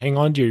Hang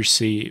on to your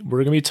seat. We're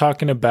going to be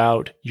talking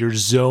about your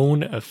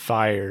zone of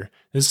fire.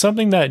 This is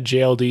something that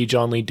JLD,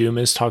 John Lee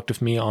Dumas, talked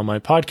with me on my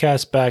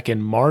podcast back in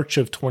March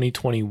of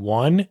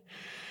 2021.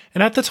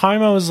 And at the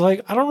time, I was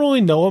like, I don't really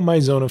know what my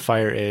zone of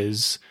fire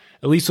is,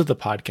 at least with the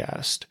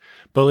podcast.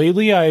 But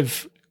lately,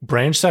 I've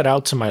branched that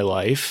out to my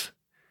life,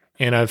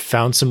 and I've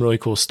found some really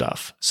cool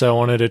stuff. So I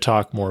wanted to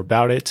talk more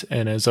about it.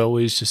 And as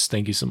always, just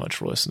thank you so much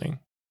for listening.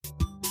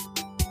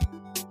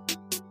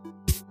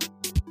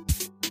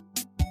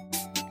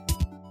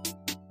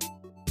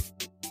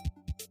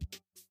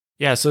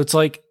 Yeah, so it's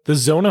like the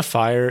zone of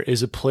fire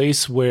is a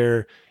place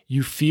where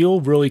you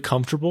feel really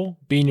comfortable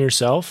being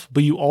yourself,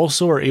 but you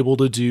also are able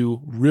to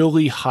do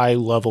really high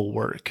level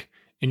work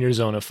in your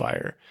zone of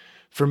fire.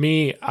 For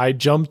me, I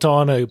jumped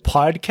on a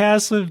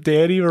podcast with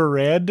Danny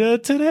Miranda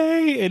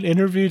today and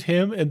interviewed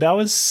him, and that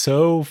was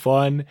so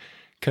fun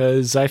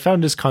because I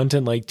found his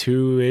content like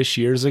 2-ish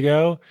years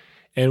ago,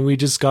 and we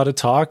just got to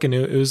talk, and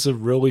it was a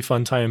really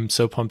fun time.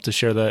 So pumped to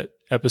share that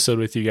episode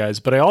with you guys.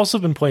 But I also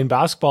been playing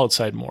basketball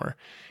outside more.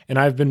 And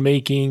I've been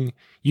making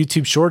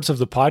YouTube shorts of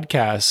the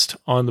podcast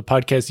on the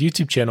podcast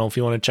YouTube channel if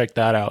you want to check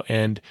that out.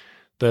 And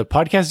the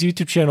podcast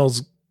YouTube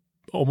channel's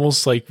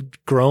almost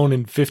like grown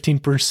in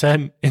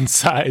 15% in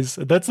size.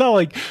 That's not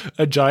like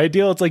a giant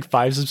deal. It's like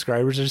 5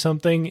 subscribers or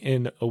something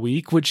in a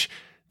week, which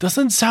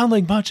doesn't sound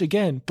like much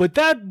again. But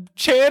that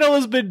channel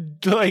has been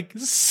like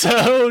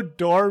so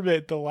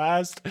dormant the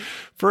last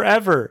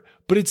forever.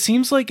 But it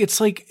seems like it's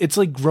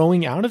like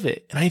growing out of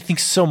it. And I think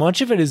so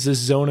much of it is this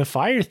zone of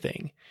fire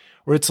thing,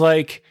 where it's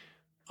like,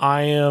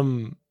 I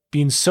am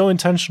being so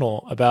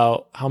intentional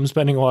about how I'm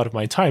spending a lot of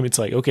my time. It's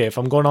like, okay, if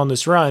I'm going on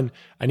this run,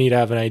 I need to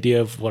have an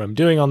idea of what I'm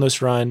doing on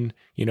this run.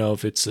 You know,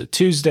 if it's a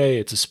Tuesday,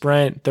 it's a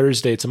sprint.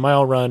 Thursday, it's a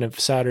mile run. If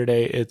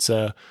Saturday, it's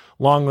a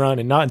long run,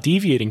 and not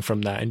deviating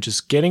from that and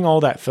just getting all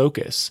that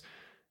focus.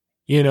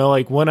 You know,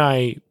 like when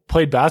I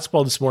played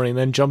basketball this morning,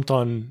 then jumped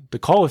on the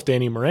call with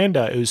Danny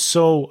Miranda, I was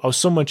so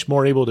much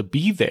more able to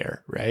be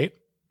there, right?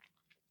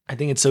 I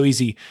think it's so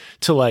easy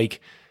to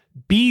like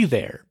be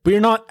there, but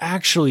you're not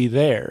actually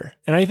there.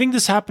 And I think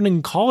this happened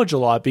in college a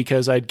lot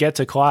because I'd get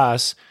to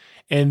class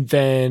and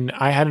then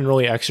I hadn't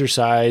really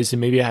exercised and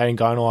maybe I hadn't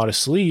gotten a lot of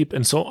sleep.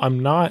 And so I'm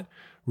not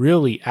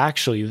really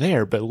actually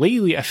there. But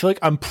lately I feel like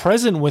I'm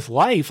present with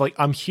life. Like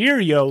I'm here,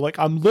 yo, like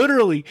I'm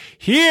literally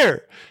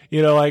here.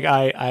 You know, like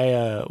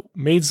I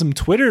made some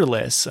Twitter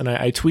lists and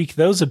I tweaked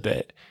those a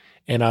bit.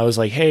 And I was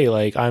like, hey,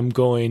 like I'm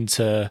going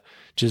to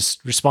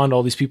just respond to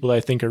all these people that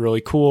I think are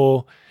really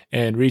cool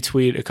and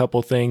retweet a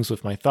couple things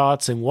with my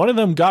thoughts. And one of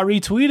them got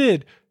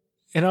retweeted.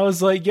 And I was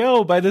like,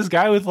 yo, by this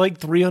guy with like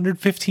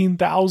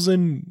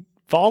 315,000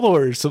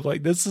 followers. So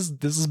like, this is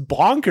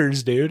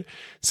bonkers, dude.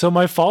 So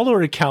my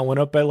follower count went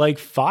up by like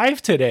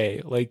 5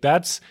 today. Like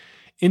that's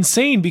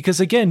insane because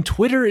again,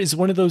 Twitter is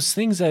one of those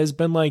things that has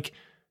been like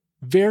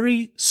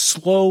very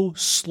slow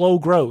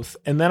growth.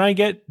 And then I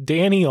get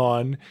Danny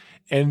on,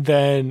 and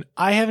then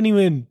I haven't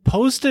even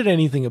posted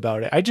anything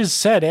about it. I just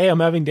said, hey,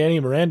 I'm having Danny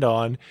Miranda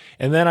on.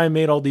 And then I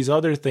made all these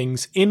other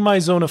things in my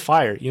zone of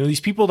fire. You know, these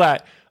people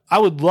that I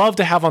would love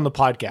to have on the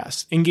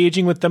podcast,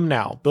 engaging with them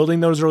now, building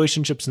those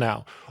relationships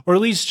now, or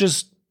at least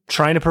just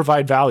trying to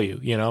provide value,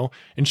 you know,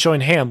 and showing,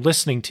 hey, I'm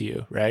listening to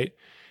you, right?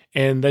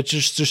 And that's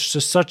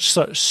just such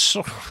I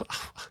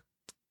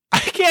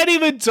can't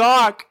even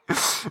talk.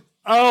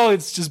 Oh,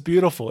 it's just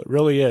beautiful. It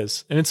really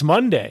is. And it's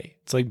Monday.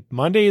 It's like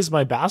Monday is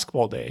my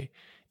basketball day.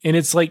 And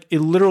it's like, it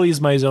literally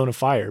is my zone of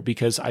fire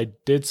because I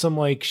did some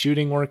like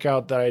shooting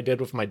workout that I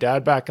did with my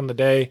dad back in the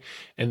day.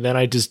 And then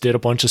I just did a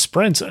bunch of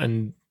sprints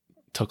and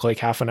took like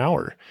half an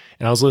hour.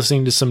 And I was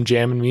listening to some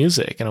jamming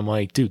music and I'm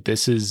like, dude,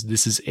 this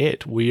is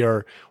it.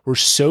 We're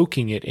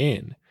soaking it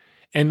in.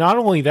 And not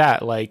only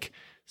that, like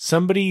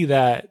somebody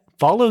that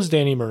follows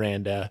Danny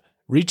Miranda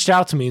reached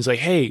out to me. He's like,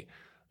 hey,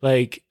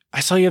 like, I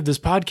saw you have this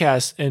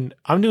podcast and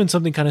I'm doing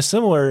something kind of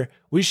similar.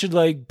 We should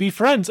like be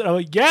friends. And I'm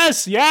like,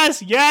 yes.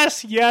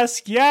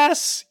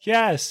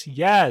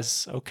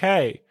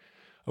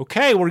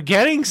 Okay. We're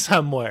getting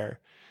somewhere.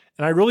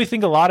 And I really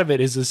think a lot of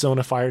it is the zone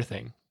of fire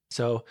thing.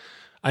 So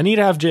I need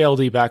to have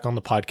JLD back on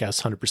the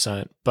podcast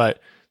 100%. But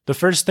the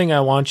first thing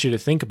I want you to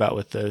think about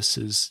with this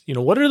is, you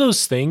know, what are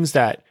those things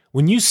that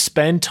when you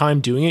spend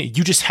time doing it,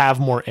 you just have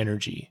more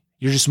energy.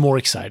 You're just more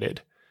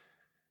excited.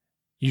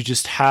 You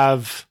just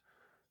have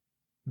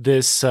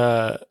this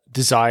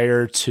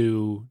desire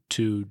to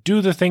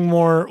do the thing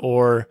more,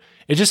 or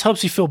it just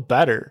helps you feel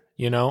better.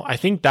 You know, I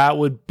think that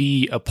would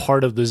be a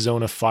part of the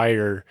zone of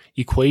fire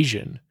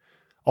equation.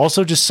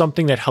 Also, just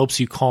something that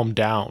helps you calm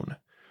down,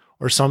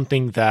 or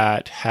something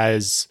that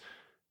has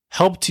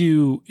helped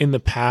you in the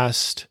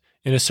past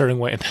in a certain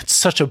way. And that's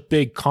such a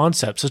big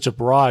concept, such a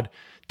broad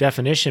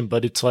definition,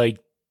 but it's like,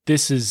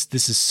 this is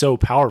so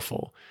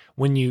powerful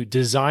when you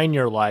design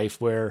your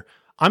life where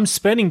I'm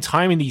spending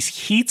time in these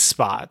heat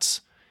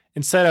spots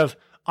instead of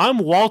I'm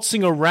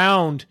waltzing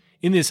around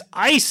in this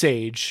ice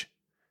age.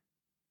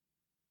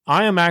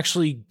 I am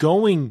actually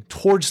going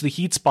towards the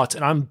heat spots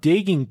and I'm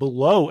digging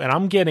below and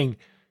I'm getting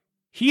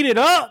heat it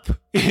up,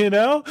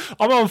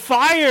 I'm on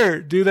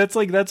fire, dude. That's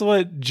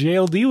what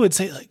JLD would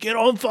say, like, get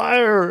on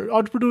fire,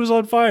 entrepreneurs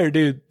on fire,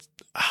 dude.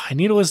 I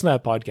need to listen to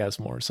that podcast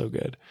more. So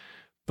good.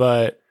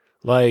 But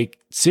like,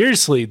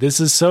 seriously, this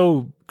is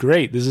so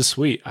great. This is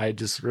sweet. I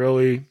just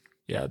really,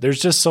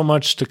 there's just so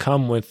much to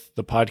come with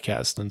the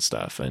podcast and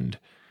stuff. And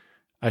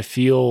I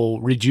feel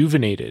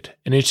rejuvenated,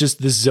 and it's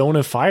just this zone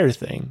of fire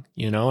thing,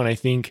 and I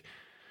think,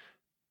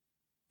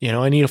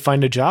 I need to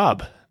find a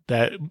job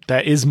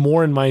that is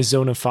more in my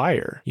zone of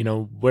fire.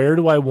 Where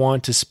do I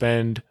want to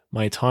spend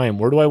my time?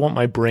 Where do I want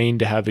my brain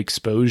to have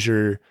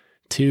exposure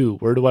to?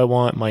 Where do I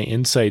want my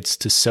insights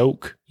to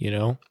soak?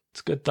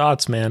 It's good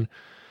thoughts, man.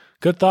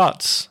 Good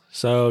thoughts.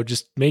 So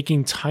just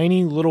making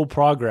tiny little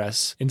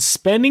progress and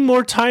spending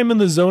more time in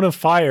the zone of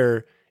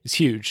fire is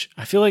huge.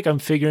 I feel like I'm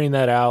figuring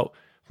that out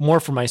more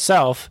for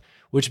myself,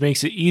 which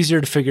makes it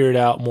easier to figure it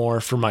out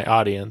more for my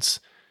audience.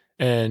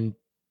 And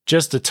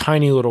just a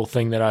tiny little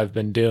thing that I've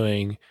been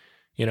doing,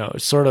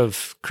 it's sort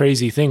of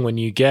crazy thing when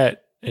you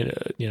get,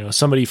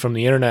 somebody from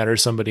the internet or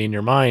somebody in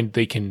your mind,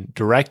 they can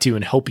direct you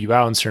and help you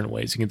out in certain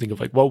ways. You can think of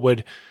like, what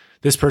would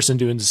this person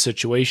do in this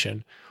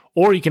situation?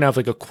 Or you can have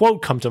like a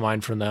quote come to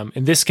mind from them,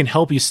 and this can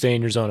help you stay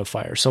in your zone of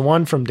fire. So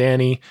one from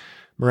Danny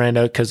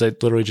Miranda, because I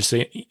literally just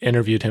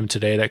interviewed him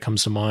today, that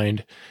comes to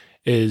mind,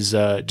 is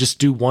just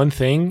do one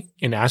thing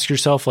and ask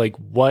yourself, like,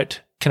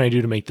 what can I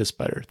do to make this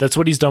better? That's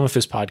what he's done with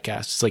his podcast.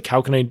 It's like,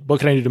 what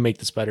can I do to make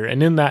this better?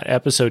 And in that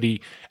episode, he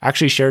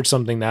actually shared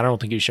something that I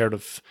don't think he shared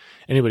with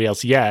anybody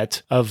else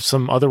yet, of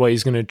some other way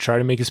he's going to try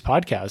to make his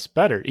podcast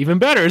better, even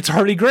better. It's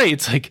already great.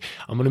 It's like,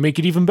 I'm going to make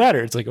it even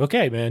better. It's like,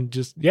 okay, man,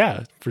 just,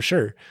 for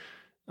sure.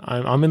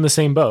 I'm in the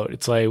same boat.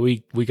 It's like,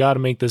 we got to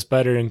make this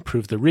better,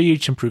 improve the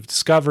reach, improve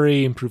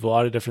discovery, improve a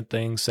lot of different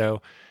things.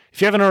 So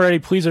if you haven't already,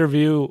 please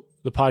review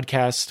the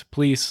podcast,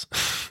 please.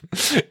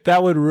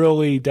 That would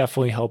really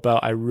definitely help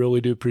out. I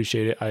really do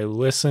appreciate it. I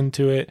listen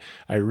to it.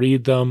 I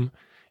read them.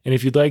 And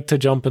if you'd like to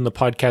jump in the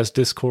podcast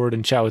Discord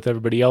and chat with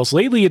everybody else,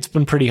 lately it's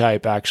been pretty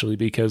hype, actually,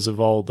 because of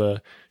all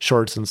the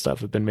shorts and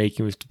stuff I've been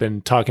making. We've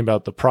been talking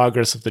about the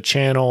progress of the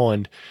channel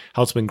and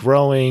how it's been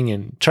growing,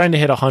 and trying to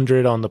hit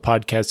 100 on the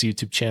podcast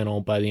YouTube channel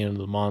by the end of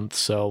the month.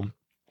 So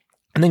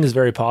I think it's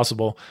very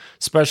possible,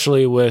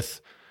 especially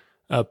with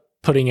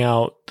putting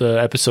out the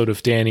episode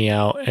of Danny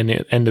out and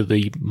at end of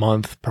the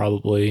month,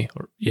 probably.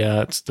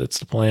 That's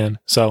the plan.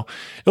 So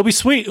it'll be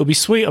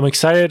sweet. I'm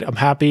excited. I'm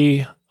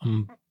happy.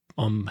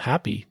 I'm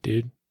happy,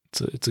 dude.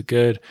 It's a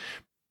good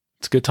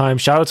time.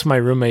 Shout out to my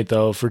roommate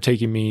though for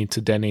taking me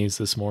to Denny's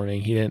this morning.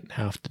 He didn't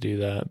have to do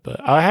that, but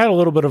I had a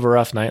little bit of a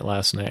rough night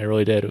last night. I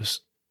really did. I was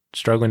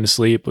struggling to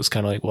sleep. Was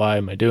kind of like, why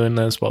am I doing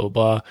this? Blah, blah,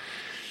 blah.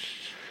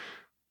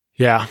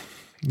 Yeah.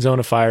 Zone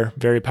of fire,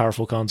 very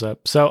powerful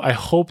concept. So I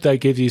hope that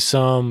gives you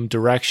some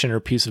direction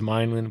or peace of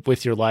mind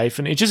with your life.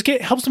 And it just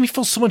helps me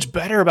feel so much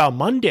better about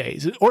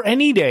Mondays or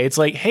any day. It's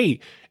like, hey,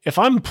 if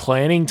I'm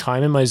planning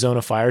time in my zone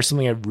of fire,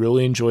 something I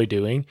really enjoy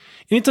doing,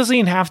 and it doesn't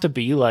even have to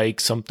be like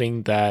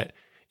something that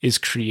is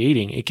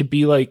creating. It could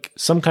be like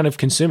some kind of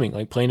consuming,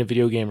 like playing a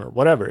video game or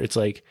whatever. It's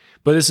like,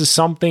 but this is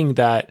something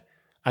that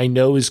I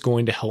know is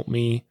going to help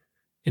me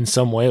in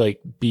some way,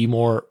 like be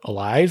more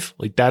alive.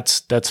 Like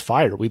that's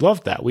fire. We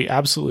love that. We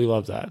absolutely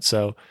love that.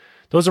 So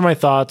those are my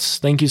thoughts.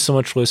 Thank you so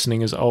much for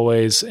listening as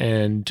always.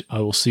 And I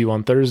will see you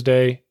on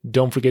Thursday.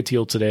 Don't forget to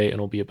heal today, and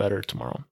it'll be a better tomorrow.